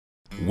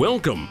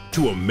Welcome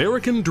to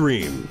American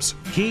Dreams,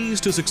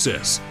 Keys to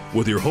Success,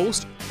 with your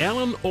host,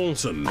 Alan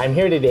Olson. I'm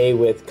here today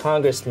with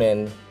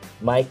Congressman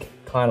Mike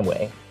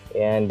Conaway.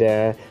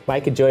 And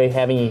Mike, enjoy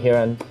having you here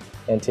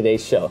on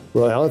today's show.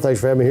 Well, Alan, thanks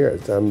for having me here.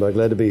 I'm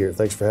glad to be here.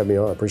 Thanks for having me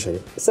on. I appreciate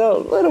it. So,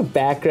 a little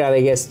background,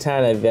 I guess,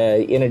 kind of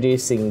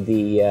introducing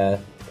the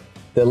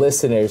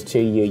listeners to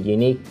your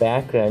unique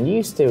background. You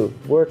used to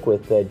work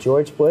with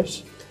George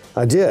Bush.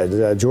 I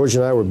did. George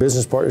and I were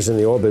business partners in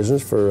the oil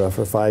business for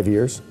 5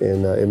 years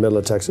in middle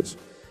of Texas.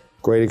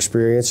 Great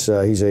experience.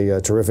 He's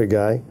a terrific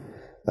guy.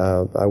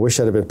 I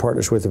wish I'd have been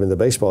partners with him in the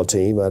baseball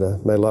team. I'd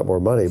have made a lot more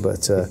money.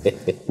 But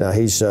now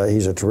he's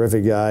a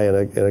terrific guy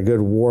and a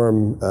good,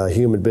 warm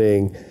human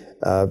being.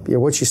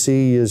 What you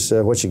see is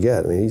what you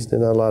get. I mean, there's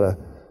not a lot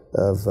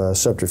of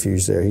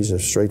subterfuge there. He's a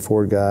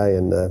straightforward guy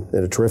and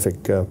a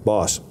terrific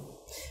boss.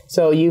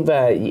 So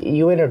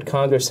you entered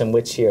Congress in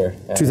which year?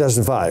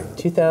 2005.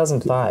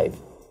 2005.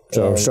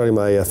 So I'm starting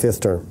my fifth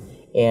term.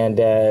 And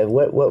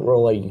what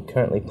role are you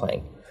currently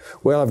playing?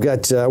 Well,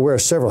 I wear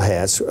several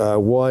hats.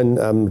 One,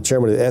 I'm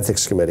chairman of the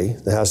Ethics Committee,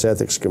 the House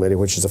Ethics Committee,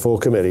 which is a full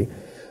committee.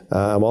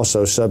 I'm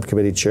also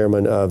subcommittee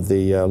chairman of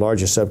the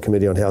largest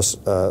subcommittee on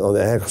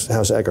the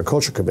House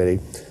Agriculture Committee,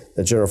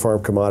 the General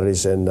Farm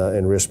Commodities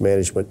and Risk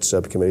Management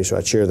Subcommittee. So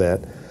I chair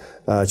that.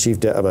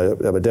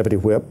 I'm a deputy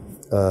whip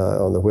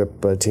on the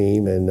whip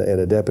team and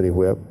a deputy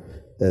whip,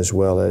 as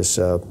well as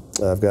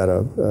I've got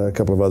a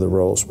couple of other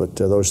roles, but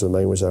those are the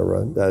main ones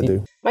I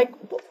do. Mike,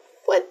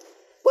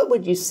 what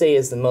would you say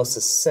is the most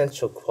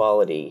essential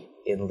quality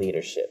in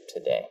leadership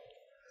today?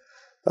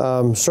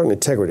 Certainly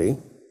integrity,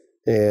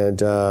 and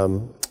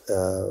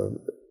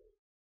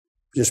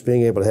just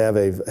being able to have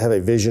a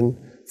vision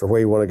for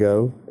where you want to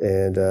go,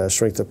 and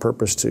strength of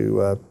purpose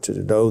to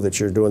know that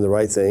you're doing the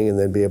right thing, and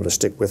then be able to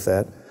stick with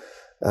that.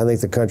 I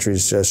think the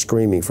country's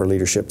screaming for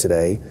leadership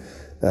today.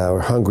 We're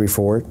hungry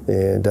for it,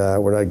 and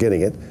we're not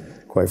getting it,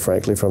 quite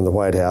frankly, from the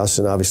White House.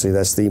 And obviously,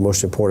 that's the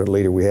most important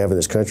leader we have in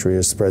this country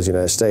is the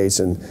President of the United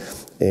States.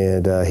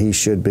 And he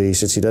should be,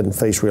 since he doesn't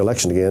face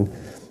re-election again,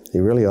 he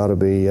really ought to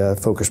be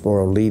focused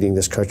more on leading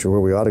this country where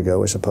we ought to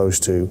go, as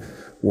opposed to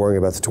worrying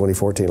about the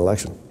 2014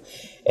 election.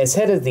 As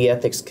head of the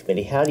Ethics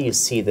Committee, how do you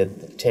see that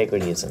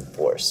integrity is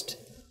enforced?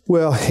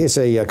 Well, it's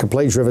a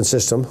complaint-driven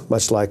system,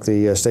 much like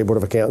the State Board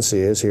of Accountancy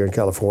is here in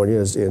California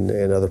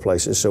and other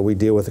places. So we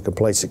deal with the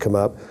complaints that come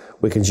up.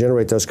 We can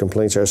generate those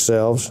complaints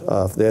ourselves,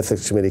 the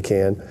Ethics Committee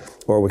can,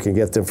 or we can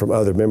get them from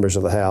other members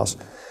of the House.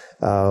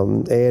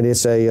 And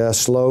it's a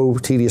slow,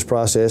 tedious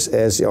process,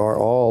 as are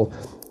all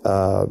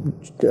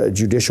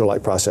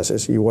judicial-like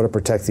processes. You want to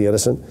protect the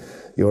innocent.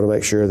 You want to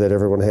make sure that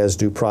everyone has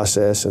due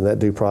process, and that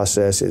due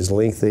process is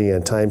lengthy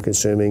and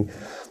time-consuming.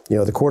 You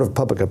know, the court of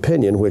public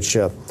opinion, which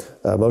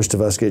most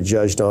of us get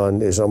judged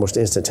on, is almost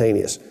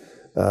instantaneous.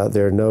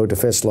 There are no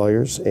defense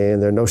lawyers,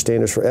 and there are no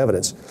standards for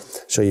evidence.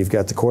 So you've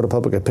got the court of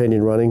public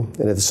opinion running,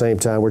 and at the same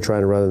time, we're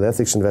trying to run an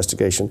ethics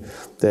investigation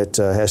that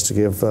has to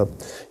give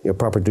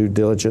proper due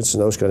diligence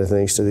and those kind of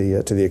things to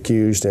the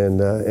accused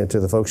and to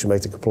the folks who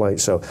make the complaint.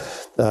 So,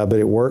 but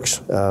it works.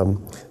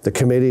 The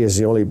committee is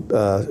the only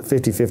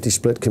 50-50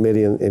 split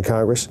committee in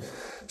Congress.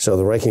 So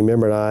the ranking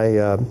member and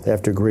I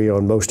have to agree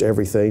on most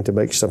everything to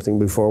make something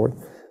move forward.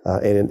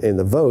 And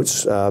the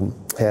votes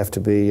have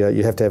to be,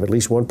 you have to have at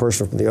least one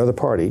person from the other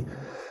party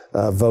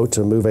vote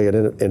to move an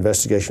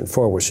investigation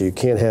forward. So you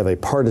can't have a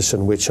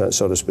partisan witch hunt,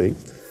 so to speak.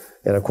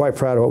 And I'm quite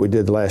proud of what we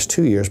did the last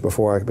 2 years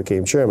before I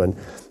became chairman,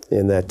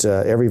 in that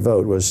every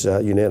vote was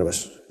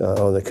unanimous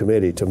on the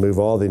committee to move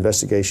all the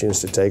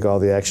investigations, to take all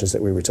the actions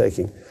that we were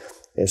taking.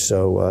 And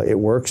so it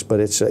works, but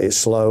it's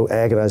slow,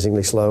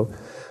 agonizingly slow.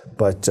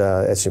 But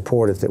it's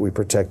important that we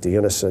protect the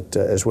innocent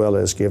as well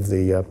as give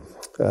the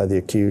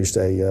accused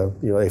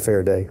a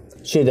fair day.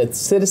 Should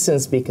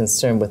citizens be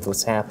concerned with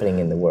what's happening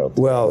in the world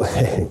today?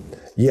 Well,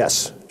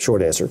 yes.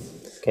 Short answer.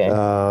 Okay.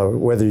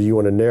 Whether you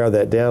want to narrow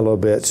that down a little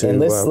bit to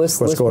let's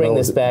going bring on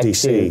this with back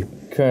DC.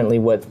 to currently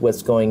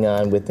what's going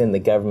on within the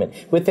government.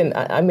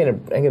 I'm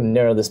going to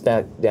narrow this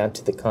back down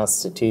to the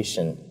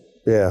Constitution.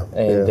 Yeah.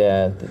 And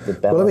the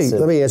balance.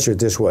 Well, let me answer it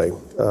this way.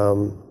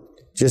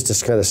 Just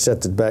to kind of set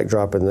the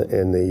backdrop in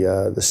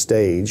the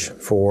stage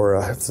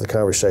for the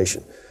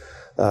conversation.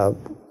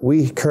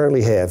 We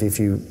currently have, if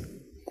you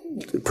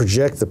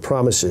project the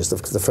promises,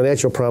 the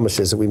financial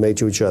promises that we made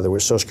to each other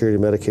with Social Security,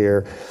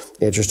 Medicare,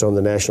 interest on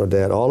the national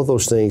debt, all of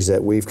those things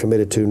that we've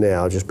committed to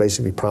now, just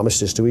basically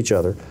promises to each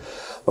other,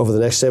 over the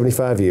next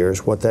 75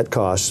 years, what that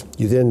costs,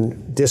 you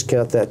then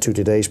discount that to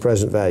today's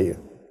present value.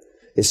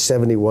 It's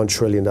 $71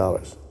 trillion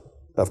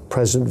of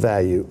present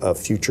value of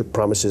future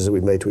promises that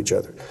we've made to each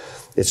other.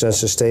 It's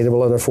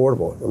unsustainable and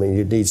unaffordable. I mean,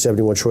 you'd need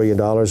 $71 trillion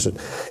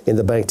in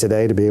the bank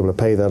today to be able to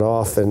pay that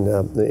off and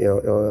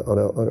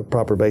on a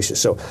proper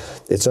basis. So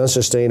it's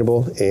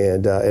unsustainable,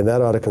 and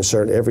that ought to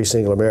concern every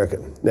single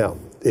American. Now,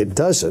 it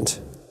doesn't,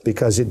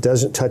 because it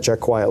doesn't touch our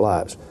quiet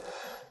lives.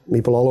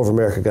 People all over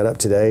America got up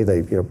today.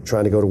 They,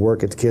 trying to go to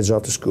work, get the kids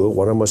off to school.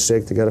 One of them was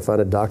sick. They got to find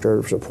a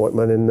doctor's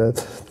appointment, and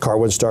the car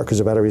wouldn't start because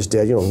the battery was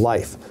dead.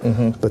 Life.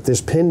 Mm-hmm. But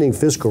this pending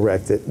fiscal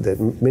wreck that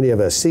many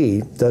of us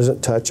see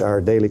doesn't touch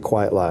our daily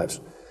quiet lives.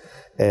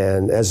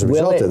 And as a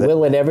result of that,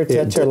 will it ever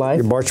touch our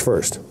life? March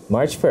 1st.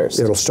 March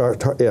 1st. It'll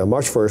start,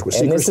 March 1st with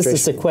sequestration. And this is the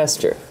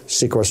sequester.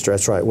 Sequester,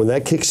 that's right. When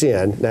that kicks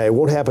in, now it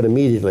won't happen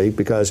immediately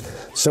because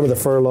some of the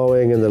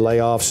furloughing and the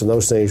layoffs and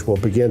those things will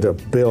begin to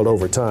build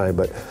over time.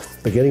 But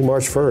beginning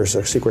March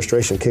 1st,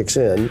 sequestration kicks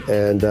in,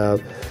 and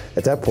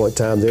at that point in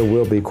time, there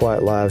will be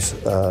quiet lives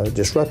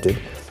disrupted.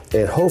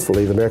 And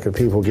hopefully the American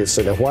people get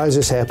said, now why is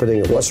this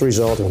happening, and what's the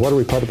result, and what are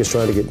Republicans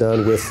trying to get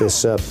done with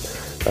this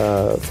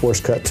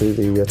forced cut to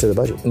the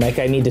budget? Mike,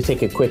 I need to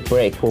take a quick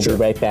break. We'll Sure.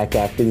 be right back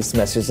after these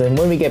messages. And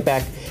when we get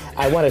back,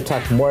 I want to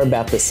talk more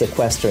about the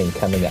sequestering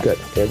coming up. Good,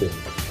 can do.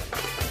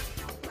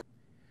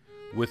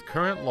 With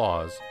current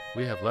laws,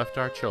 we have left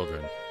our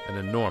children an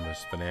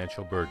enormous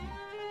financial burden.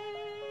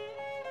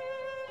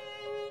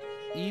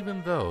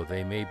 Even though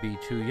they may be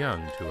too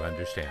young to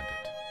understand it.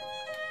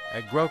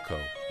 At GROCO,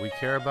 we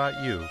care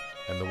about you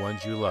and the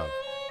ones you love,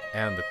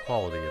 and the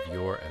quality of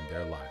your and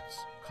their lives.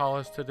 Call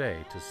us today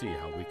to see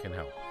how we can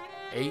help.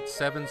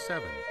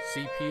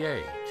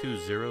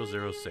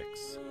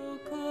 877-CPA-2006.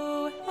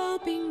 GROCO,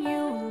 helping you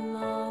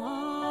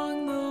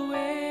along the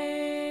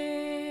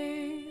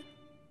way.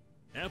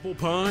 Apple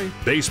pie,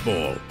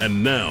 baseball,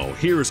 and now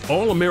here's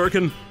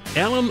All-American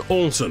Alan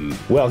Olson.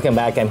 Welcome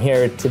back. I'm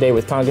here today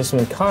with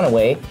Congressman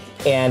Conaway.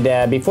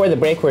 And before the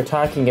break, we're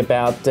talking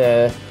about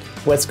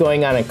what's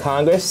going on in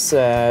Congress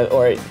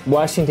or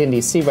Washington,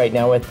 D.C. right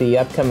now with the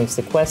upcoming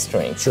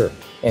sequestering. Sure.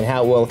 And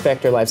how it will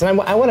affect our lives. And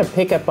I want to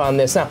pick up on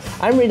this. Now,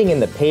 I'm reading in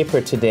the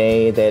paper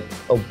today that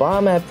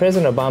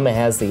President Obama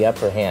has the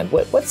upper hand.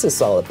 What's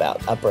this all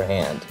about, upper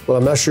hand? Well,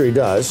 I'm not sure he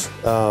does.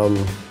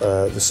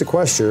 The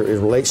sequester, it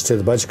relates to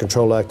the Budget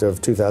Control Act of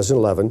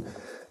 2011.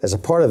 As a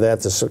part of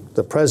that,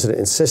 the president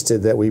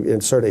insisted that we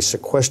insert a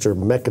sequester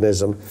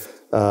mechanism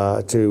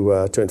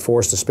to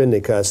enforce the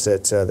spending cuts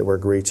that were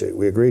agreed to.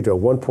 We agreed to a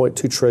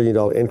 $1.2 trillion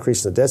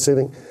increase in the debt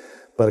ceiling,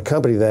 but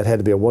accompanied that had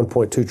to be a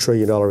 $1.2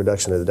 trillion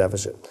reduction in the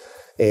deficit.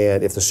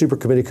 And if the super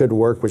committee couldn't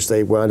work, which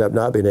they wound up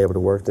not being able to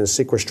work, then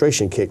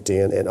sequestration kicked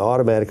in and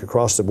automatic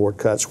across-the-board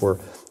cuts were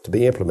to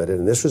be implemented.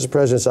 And this was the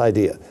president's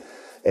idea.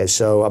 And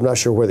so I'm not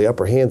sure where the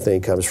upper hand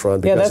thing comes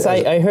from. Yeah,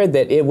 I heard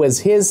that it was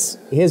his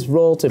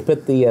role to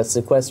put the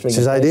sequestering. It's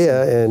his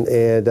idea,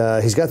 and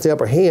he's got the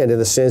upper hand in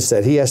the sense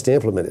that he has to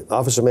implement it.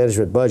 Office of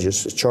Management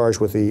Budgets is charged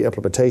with the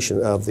implementation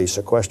of the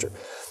sequester.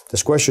 The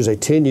sequester is a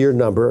 10-year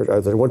number.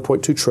 The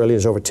 1.2 trillion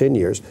is over 10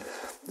 years.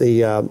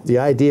 The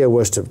idea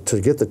was to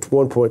get the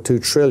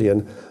 1.2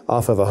 trillion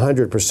off of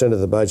 100% of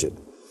the budget.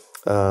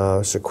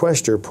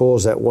 Sequester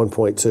pulls that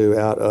 1.2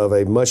 out of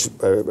a much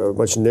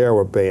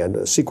narrower band.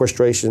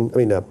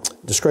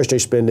 Discretionary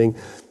spending,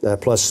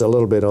 plus a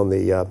little bit on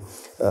the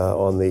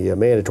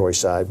mandatory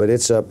side. But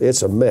it's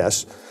a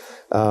mess.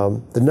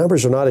 The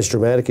numbers are not as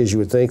dramatic as you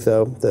would think,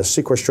 though. The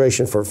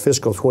sequestration for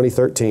fiscal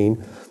 2013,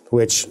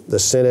 which the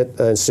Senate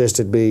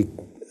insisted be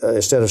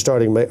instead of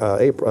starting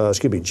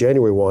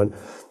January 1,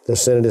 the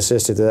Senate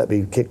insisted that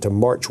be kicked to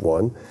March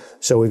 1.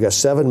 So we've got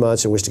 7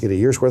 months in which to get a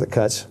year's worth of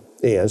cuts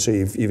in. So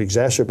you've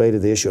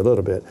exacerbated the issue a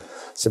little bit.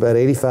 It's about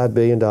 $85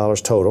 billion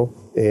total,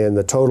 and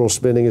the total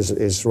spending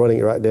is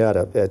running right now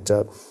at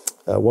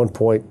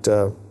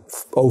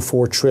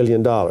 $1.04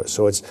 trillion.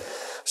 So it's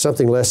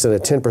something less than a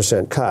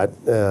 10% cut,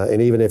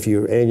 and even if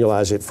you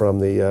annualize it from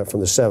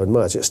the 7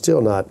 months, it's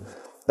still not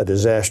a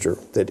disaster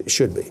that it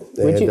should be.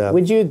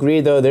 Would you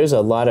agree, though, there's a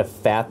lot of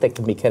fat that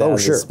can be cut out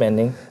of the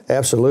spending?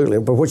 Absolutely.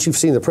 But what you've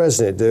seen the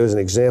president do as an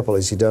example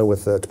is he's done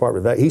with the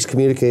Department of He's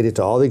communicated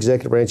to all the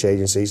executive branch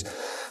agencies,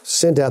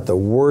 send out the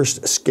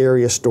worst,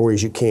 scariest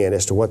stories you can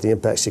as to what the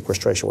impact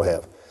sequestration will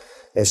have.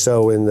 And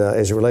so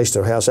as it relates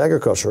to House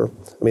Agriculture,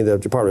 the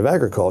Department of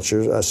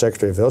Agriculture,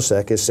 Secretary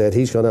Vilsack has said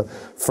he's going to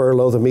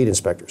furlough the meat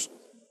inspectors.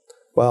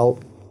 Well,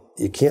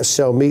 you can't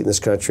sell meat in this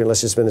country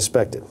unless it's been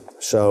inspected.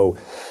 So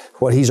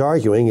what he's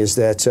arguing is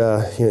that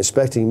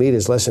inspecting meat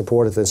is less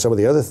important than some of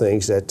the other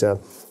things that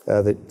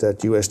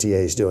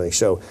USDA is doing.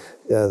 So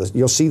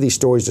you'll see these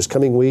stories this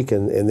coming week,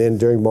 and then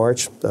during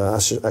March, I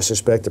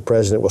suspect the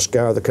president will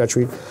scour the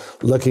country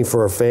looking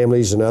for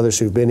families and others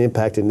who've been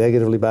impacted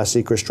negatively by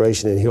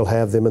sequestration, and he'll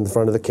have them in the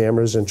front of the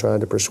cameras and trying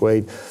to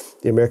persuade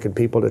the American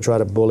people to try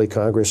to bully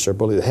Congress or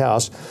bully the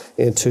House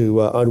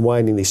into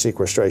unwinding the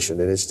sequestration.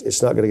 And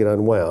it's not going to get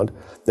unwound.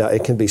 Now,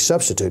 it can be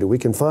substituted. We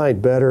can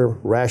find better,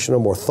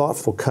 rational, more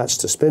thoughtful cuts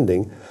to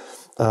spending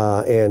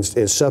and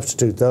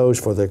substitute those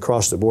for the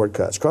across-the-board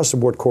cuts.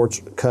 Across-the-board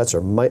cuts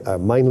are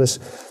mindless.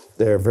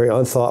 They're very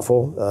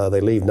unthoughtful.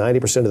 They leave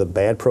 90% of the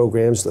bad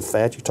programs, the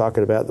fat you're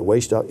talking about, the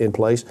waste in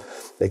place.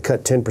 They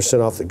cut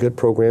 10% off the good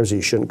programs that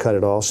you shouldn't cut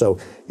at all. So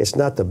it's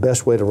not the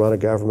best way to run a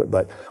government,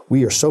 but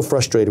we are so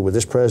frustrated with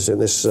this president,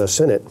 this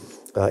Senate,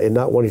 in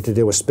not wanting to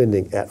deal with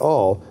spending at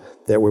all,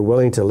 that we're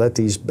willing to let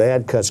these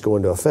bad cuts go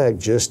into effect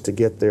just to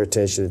get their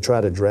attention and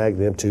try to drag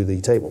them to the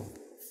table.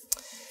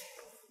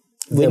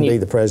 then be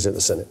the president of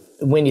the Senate.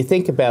 When you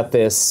think about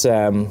this,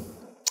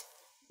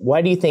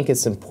 why do you think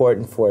it's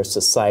important for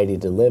society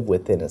to live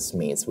within its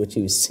means, which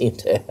you seem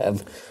to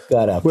have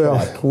got off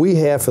track? We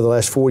have for the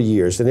last 40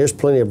 years, and there's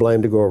plenty of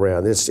blame to go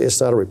around.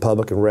 It's not a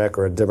Republican wreck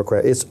or a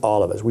Democrat. It's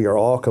all of us. We are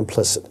all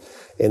complicit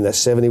in that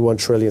 $71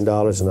 trillion in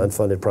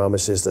unfunded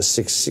promises, the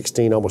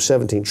 16, almost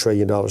 $17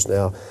 trillion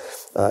now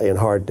in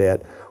hard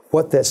debt.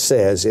 What that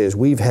says is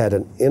we've had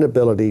an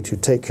inability to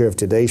take care of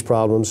today's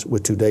problems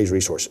with today's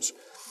resources.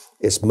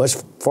 It's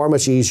far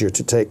much easier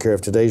to take care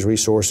of today's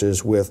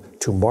resources with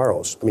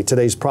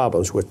today's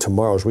problems with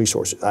tomorrow's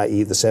resources,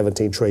 i.e. the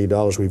 $17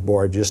 trillion we've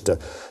borrowed just to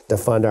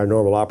fund our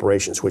normal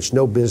operations, which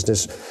no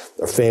business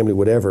or family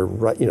would ever,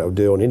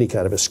 do on any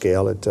kind of a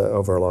scale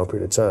over a long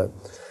period of time.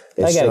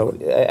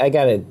 I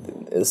got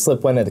to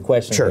slip one other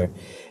question Sure.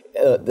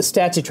 here. The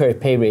statutory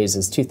pay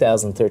raises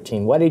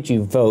 2013. Why did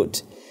you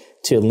vote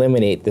to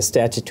eliminate the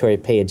statutory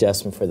pay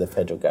adjustment for the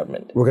federal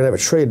government? We're going to have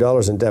 $1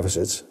 trillion in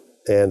deficits.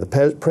 And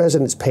the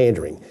president's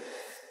pandering.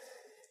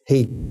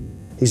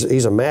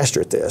 He's a master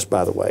at this,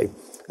 by the way.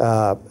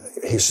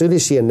 As soon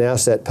as he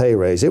announced that pay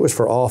raise, it was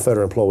for all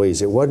federal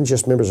employees. It wasn't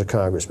just members of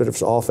Congress, but it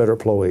was all federal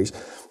employees.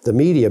 The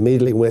media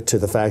immediately went to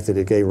the fact that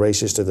it gave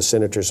raises to the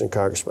senators and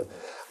congressmen.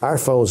 Our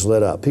phones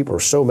lit up. People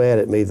were so mad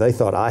at me, they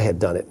thought I had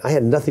done it. I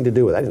had nothing to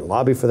do with it. I didn't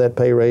lobby for that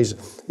pay raise.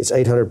 It's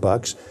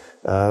 $800.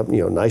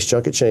 Nice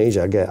chunk of change.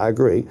 I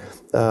agree,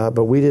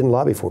 but we didn't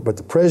lobby for it. But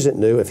the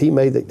president knew if he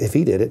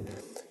did it,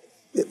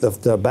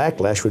 the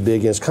backlash would be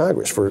against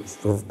Congress for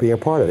being a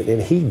part of it. And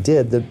he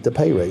did the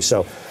pay raise.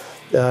 So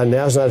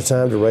now's not a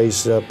time to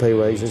raise pay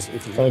raises.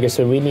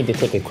 Congressman, we need to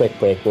take a quick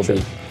break. We'll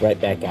be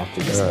right back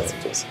after these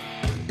messages.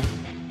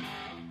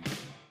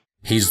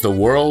 He's the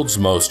world's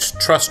most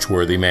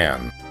trustworthy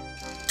man.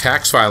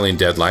 Tax filing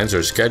deadlines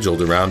are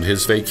scheduled around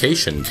his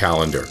vacation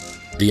calendar.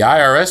 The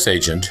IRS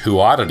agent who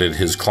audited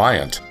his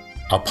client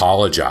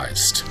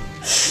apologized.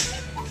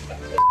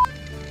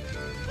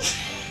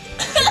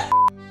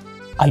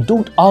 I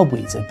don't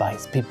always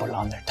advise people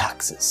on their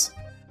taxes,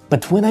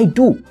 but when I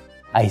do,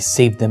 I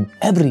save them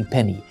every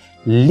penny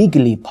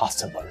legally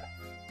possible.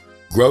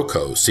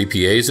 GROCO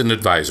CPAs and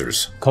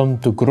Advisors. Come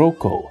to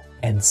GROCO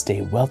and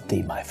stay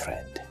wealthy, my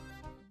friend.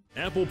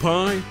 Apple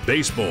pie,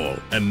 baseball,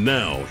 and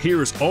now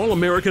here's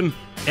All-American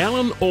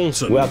Alan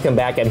Olson. Welcome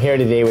back. I'm here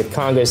today with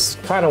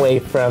Congressman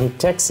Conaway from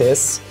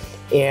Texas,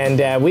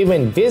 and we've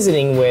been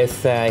visiting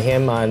with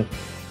him on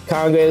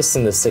Congress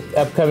and the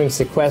upcoming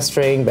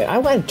sequestering, but I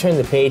want to turn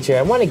the page here.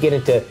 I want to get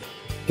into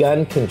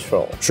gun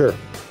control. Sure.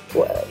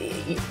 Well,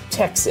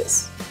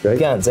 Texas, right.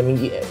 Guns. I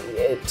mean,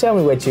 tell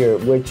me what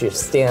your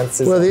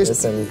stance is on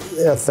this.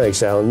 Yeah,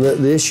 thanks, Alan.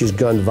 The issue is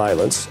gun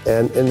violence,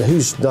 and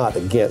who's not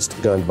against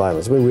gun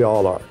violence? I mean, we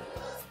all are.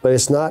 But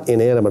it's not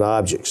inanimate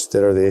objects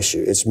that are the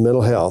issue. It's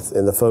mental health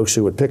and the folks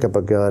who would pick up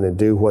a gun and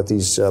do what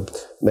these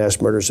mass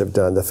murders have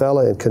done. The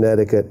fella in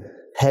Connecticut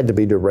had to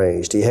be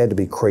deranged. He had to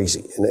be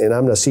crazy. And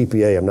I'm not a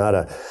CPA. I'm not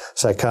a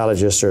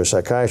psychologist or a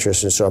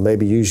psychiatrist, and so I may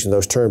be using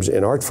those terms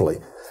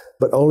inartfully.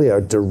 But only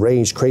a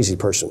deranged, crazy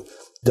person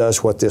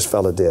does what this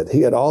fella did.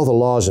 He had all the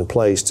laws in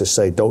place to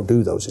say, don't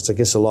do those. It's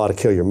against the law to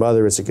kill your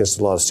mother. It's against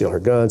the law to steal her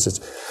guns.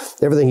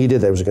 Everything he did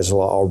there was against the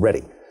law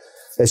already.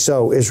 And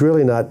so it's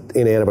really not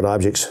inanimate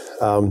objects.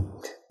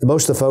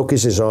 Most of the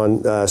focus is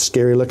on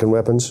scary-looking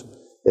weapons.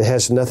 It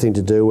has nothing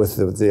to do with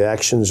the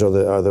actions or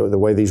the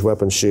way these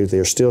weapons shoot. They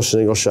are still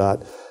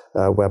single-shot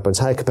weapons,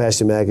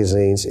 high-capacity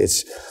magazines.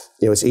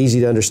 It's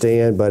easy to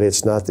understand, but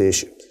it's not the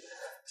issue.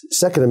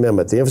 Second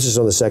Amendment, the emphasis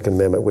on the Second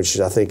Amendment, which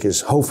I think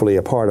is hopefully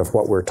a part of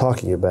what we're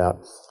talking about,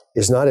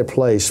 is not in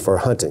place for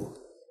hunting.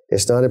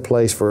 It's not in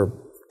place for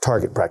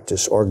target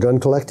practice or gun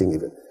collecting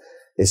even.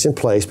 It's in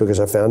place because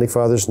our founding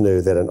fathers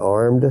knew that an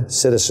armed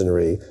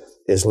citizenry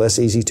is less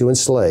easy to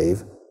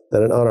enslave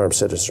than an unarmed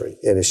citizenry.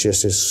 And it's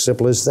just as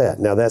simple as that.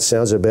 Now, that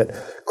sounds a bit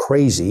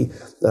crazy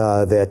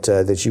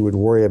that you would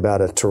worry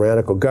about a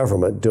tyrannical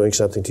government doing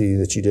something to you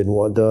that you didn't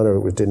want done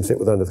or didn't fit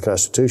with under the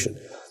Constitution.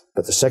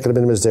 But the Second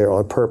Amendment is there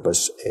on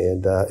purpose,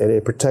 and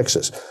it protects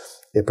us.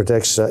 It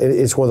protects.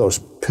 It's one of those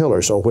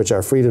pillars on which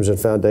our freedoms and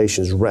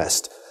foundations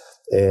rest.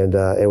 And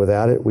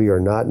without it, we are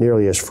not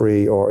nearly as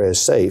free or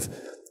as safe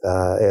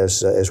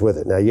as with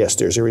it. Now, yes,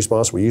 there's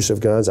irresponsible use of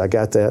guns. I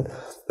got that.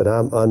 But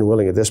I'm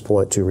unwilling at this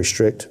point to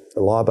restrict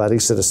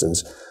law-abiding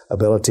citizens'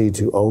 ability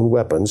to own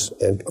weapons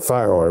and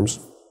firearms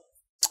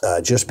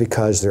just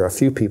because there are a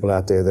few people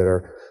out there that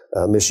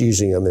are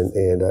misusing them,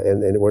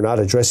 and we're not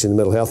addressing the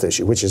mental health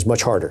issue, which is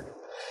much harder.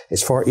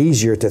 It's far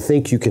easier to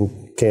think you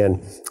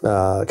can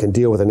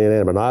deal with an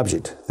inanimate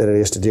object than it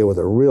is to deal with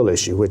a real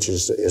issue, which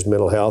is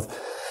mental health.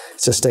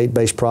 It's a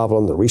state-based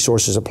problem. The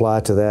resources apply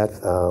to that,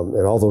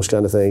 and all those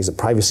kind of things. The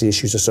privacy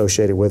issues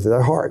associated with it,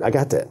 they're hard. I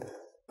got that.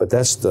 But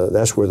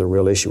that's where the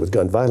real issue with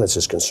gun violence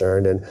is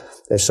concerned.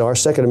 And so our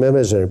Second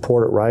Amendment is an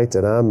important right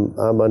that I'm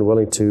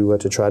unwilling to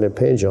try to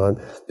impinge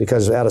on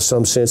because out of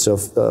some sense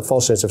of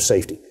false sense of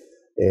safety.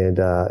 And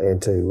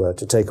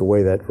to take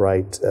away that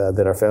right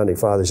that our founding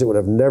fathers, it would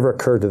have never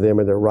occurred to them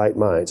in their right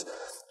minds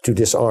to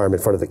disarm in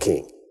front of the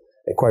king.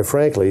 And quite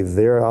frankly,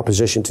 their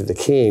opposition to the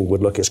king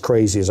would look as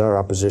crazy as our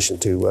opposition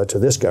to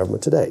this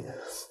government today.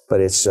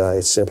 But it's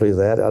simply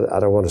that. I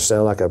don't want to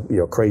sound like a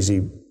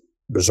crazy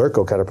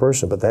berserko kind of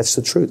person, but that's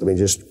the truth. I mean,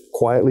 just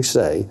quietly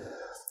say,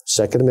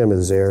 Second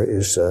Amendment is there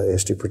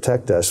is to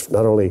protect us,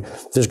 not only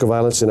physical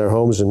violence in our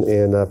homes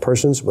and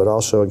persons, but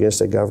also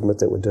against a government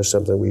that would do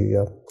something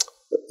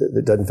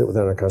that doesn't fit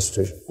within our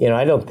Constitution.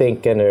 I don't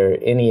think under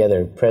any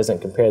other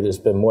president compared, there's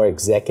been more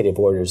executive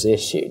orders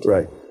issued.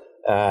 Right.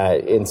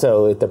 And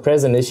so if the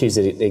president issues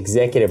an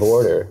executive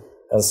order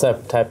on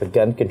some type of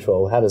gun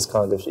control, how does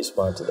Congress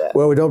respond to that?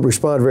 Well, we don't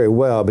respond very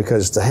well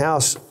because the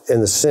House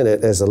and the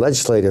Senate, as the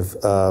legislative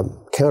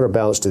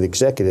counterbalance to the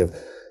executive,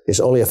 is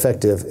only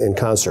effective in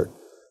concert.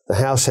 The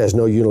House has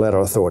no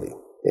unilateral authority.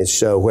 And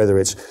so whether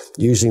it's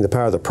using the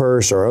power of the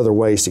purse or other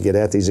ways to get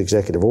at these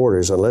executive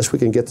orders, unless we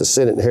can get the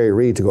Senate and Harry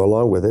Reid to go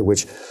along with it,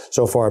 which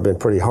so far have been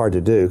pretty hard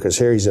to do because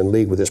Harry's in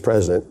league with this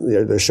president,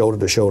 they're shoulder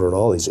to shoulder on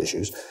all these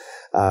issues,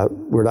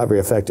 we're not very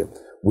effective.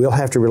 We'll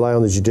have to rely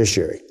on the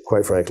judiciary,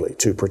 quite frankly,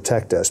 to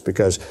protect us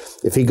because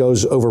if he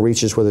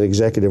overreaches with an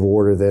executive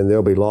order, then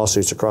there'll be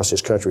lawsuits across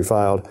this country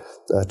filed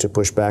to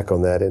push back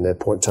on that. And at that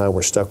point in time,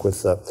 we're stuck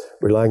with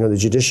relying on the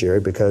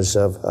judiciary because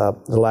of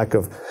the lack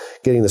of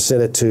getting the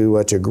Senate to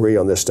agree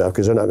on this stuff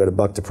because they're not going to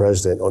buck the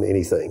president on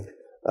anything.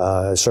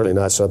 Certainly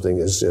not something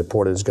as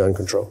important as gun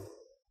control.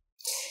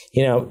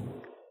 I'm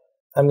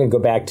going to go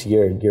back to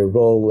your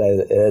role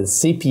as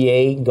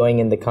CPA going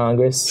into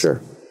Congress.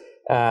 Sure.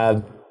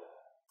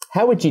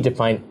 How would you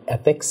define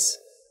ethics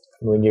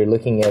when you're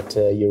looking at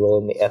your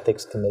role in the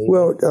Ethics Committee?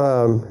 Well,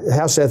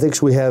 House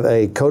Ethics, we have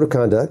a code of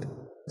conduct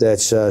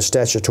that's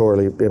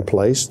statutorily in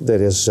place that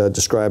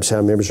describes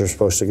how members are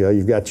supposed to go.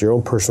 You've got your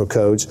own personal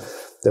codes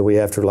that we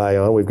have to rely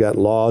on. We've got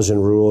laws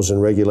and rules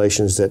and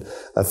regulations that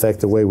affect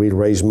the way we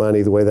raise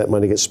money, the way that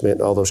money gets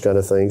spent, all those kind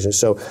of things. And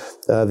so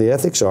the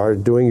ethics are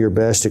doing your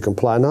best to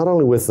comply not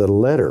only with the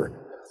letter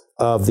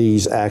of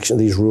these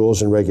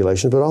rules and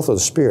regulations, but also the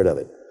spirit of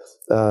it.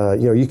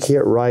 You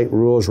can't write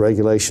rules,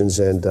 regulations,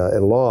 and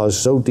laws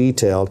so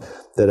detailed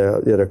that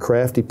a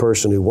crafty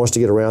person who wants to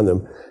get around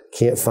them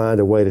can't find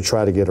a way to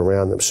try to get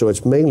around them. So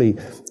it's mainly,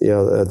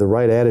 the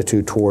right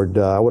attitude toward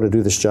I want to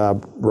do this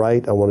job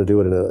right. I want to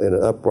do it in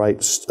an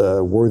upright,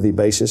 worthy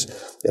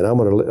basis, and I'm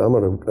going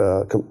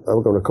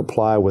to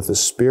comply with the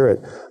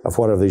spirit of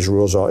whatever these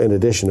rules are. In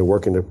addition to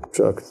working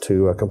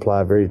to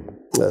comply very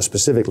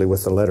specifically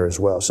with the letter as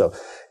well. So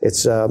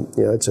it's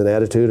it's an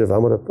attitude of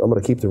I'm going to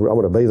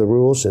obey the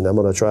rules, and I'm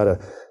going to try to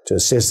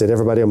insist that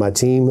everybody on my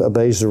team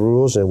obeys the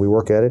rules, and we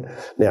work at it.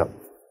 Now,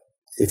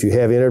 if you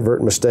have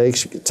inadvertent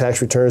mistakes,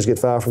 tax returns get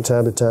filed from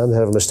time to time that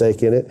have a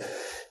mistake in it.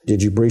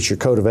 Did you breach your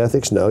code of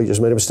ethics? No, you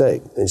just made a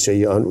mistake, and so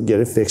you get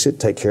it, fix it,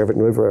 take care of it,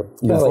 and move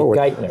forward.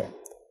 Like Geithner.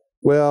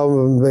 Well,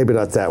 maybe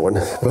not that one,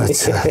 but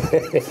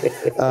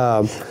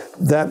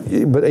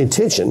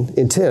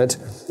intent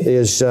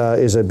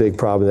is a big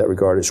problem in that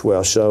regard as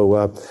well.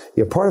 So,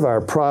 part of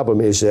our problem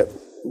is that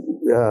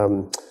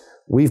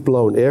we've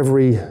blown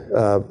every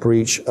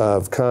breach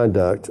of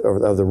conduct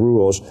of the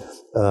rules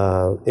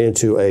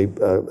into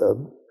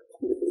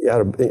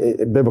out of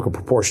biblical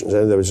proportions,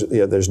 and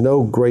there's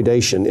no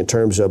gradation in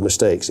terms of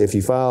mistakes. If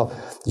you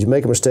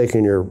make a mistake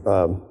in your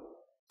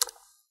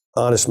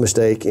honest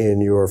mistake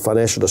in your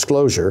financial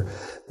disclosure,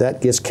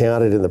 that gets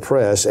counted in the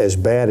press as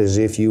bad as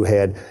if you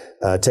had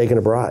taken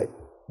a bribe.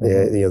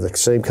 The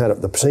same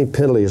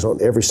penalty is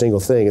on every single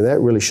thing, and that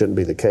really shouldn't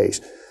be the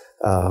case.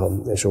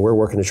 And so we're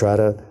working to try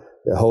to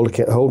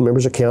hold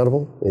members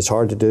accountable. It's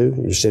hard to do.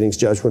 You're sitting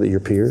judgment of your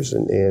peers,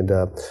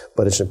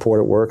 but it's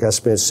important work. I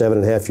spent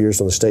 7.5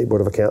 years on the State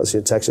Board of Accountancy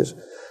in Texas.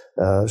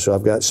 So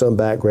I've got some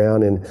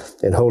background in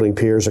holding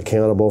peers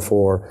accountable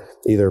for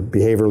either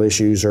behavioral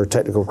issues or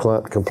technical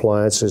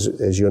compliance,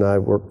 as you and I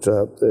worked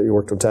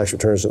on tax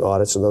returns and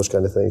audits and those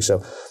kind of things.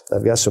 So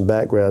I've got some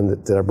background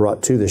that I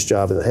brought to this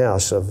job in the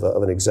House of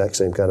an exact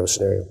same kind of a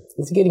scenario.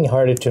 Is it getting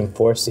harder to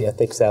enforce the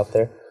ethics out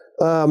there?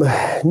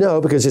 No,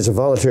 because it's a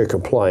voluntary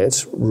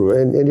compliance rule,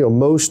 and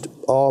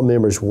all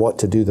members want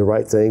to do the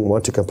right thing,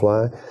 want to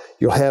comply.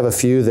 You'll have a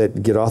few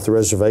that get off the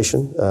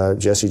reservation.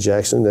 Jesse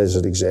Jackson, as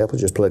an example,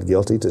 just pled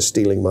guilty to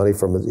stealing money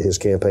from his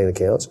campaign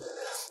accounts.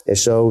 And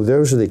so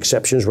those are the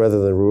exceptions rather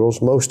than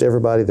rules. Most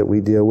everybody that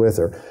we deal with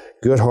are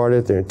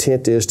good-hearted. Their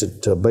intent is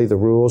to obey the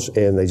rules,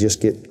 and they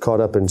just get caught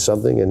up in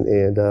something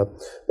and are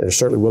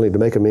certainly willing to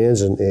make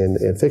amends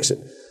and fix it.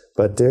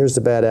 But there's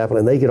the bad apple,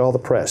 and they get all the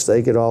press.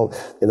 They taint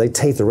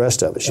the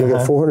rest of it. So you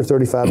got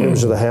 435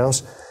 members of the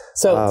House.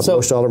 So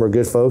most all of them are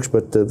good folks,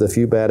 but the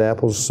few bad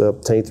apples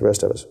taint the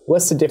rest of us.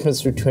 What's the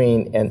difference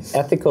between an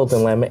ethical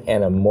dilemma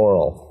and a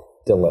moral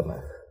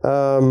dilemma?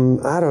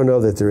 I don't know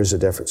that there is a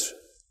difference.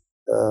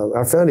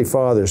 Our founding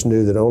fathers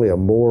knew that only a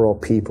moral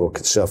people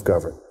could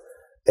self-govern.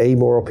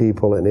 Amoral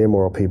people and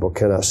immoral people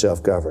cannot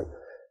self-govern.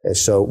 And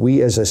so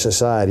we as a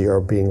society are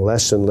being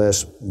less and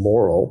less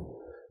moral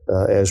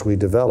as we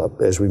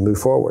develop, as we move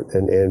forward.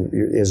 And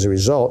as a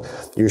result,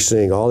 you're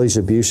seeing all these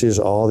abuses,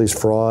 all these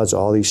frauds,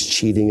 all these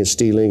cheating and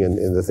stealing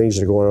and the things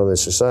that are going on in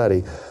this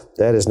society.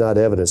 That is not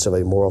evidence of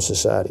a moral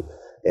society.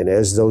 And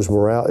as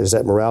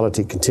that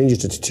morality continues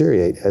to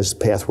deteriorate, as the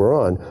path we're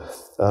on,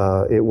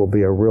 it will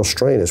be a real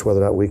strain as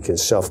whether or not we can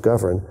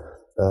self-govern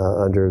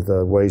under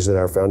the ways that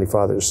our founding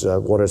fathers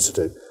wanted us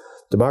to do.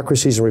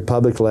 Democracies and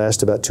republics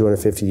last about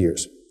 250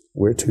 years.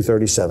 We're at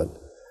 237.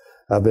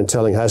 I've been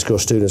telling high school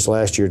students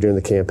last year during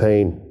the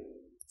campaign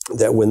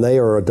that when they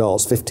are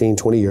adults, 15,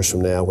 20 years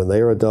from now, when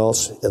they are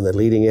adults and the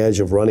leading edge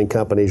of running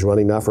companies,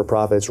 running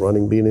not-for-profits,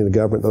 being in the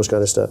government, those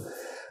kind of stuff,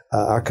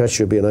 our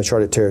country will be in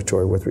uncharted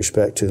territory with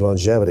respect to the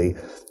longevity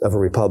of a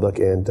republic,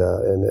 and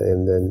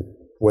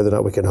whether or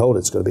not we can hold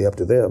it's going to be up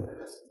to them.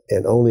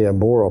 And only a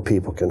moral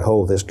people can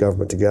hold this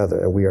government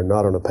together, and we are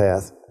not on a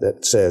path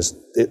that says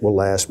it will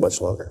last much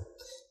longer.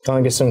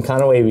 Congressman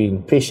Conaway, we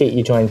appreciate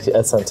you joining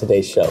us on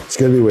today's show. It's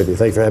good to be with you.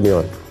 Thank you for having me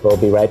on. We'll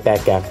be right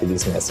back after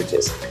these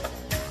messages.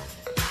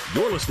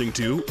 You're listening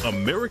to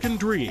American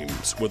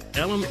Dreams with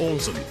Alan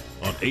Olson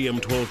on AM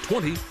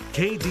 1220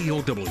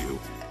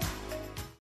 KDOW.